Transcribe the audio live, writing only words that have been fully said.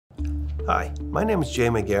Hi, my name is Jay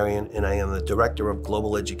Megarian, and I am the Director of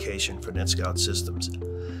Global Education for NETSCOUT Systems.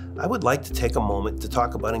 I would like to take a moment to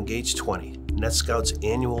talk about Engage 20, NETSCOUT's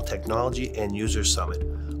annual Technology and User Summit,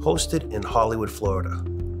 hosted in Hollywood, Florida.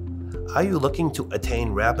 Are you looking to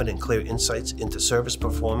attain rapid and clear insights into service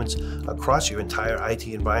performance across your entire IT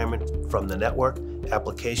environment from the network,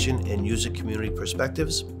 application, and user community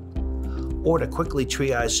perspectives? Or to quickly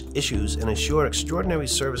triage issues and ensure extraordinary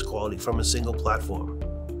service quality from a single platform?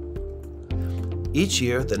 Each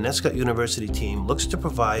year, the NETSCOUT University team looks to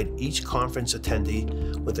provide each conference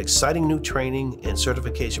attendee with exciting new training and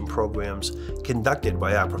certification programs conducted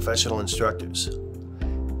by our professional instructors.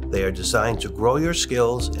 They are designed to grow your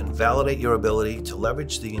skills and validate your ability to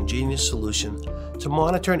leverage the nGenius solution to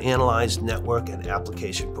monitor and analyze network and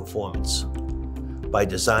application performance. By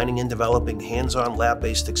designing and developing hands-on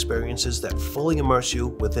lab-based experiences that fully immerse you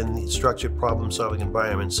within the structured problem-solving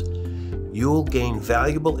environments, you will gain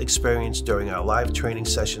valuable experience during our live training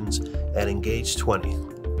sessions at Engage 20.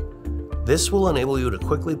 This will enable you to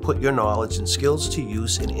quickly put your knowledge and skills to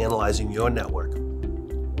use in analyzing your network.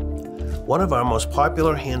 One of our most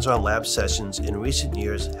popular hands-on lab sessions in recent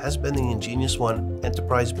years has been the nGeniusONE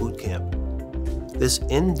Enterprise Bootcamp. This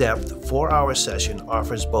in-depth 4-hour session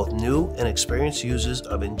offers both new and experienced users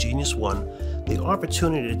of nGeniusONE the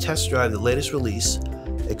opportunity to test drive the latest release,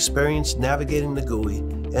 experience navigating the GUI,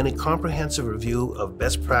 and a comprehensive review of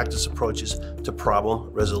best practice approaches to problem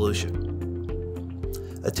resolution.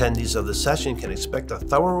 Attendees of the session can expect a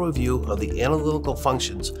thorough review of the analytical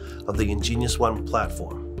functions of the nGeniusONE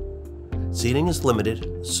platform. Seating is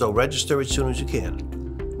limited, so register as soon as you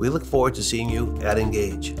can. We look forward to seeing you at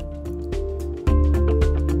Engage.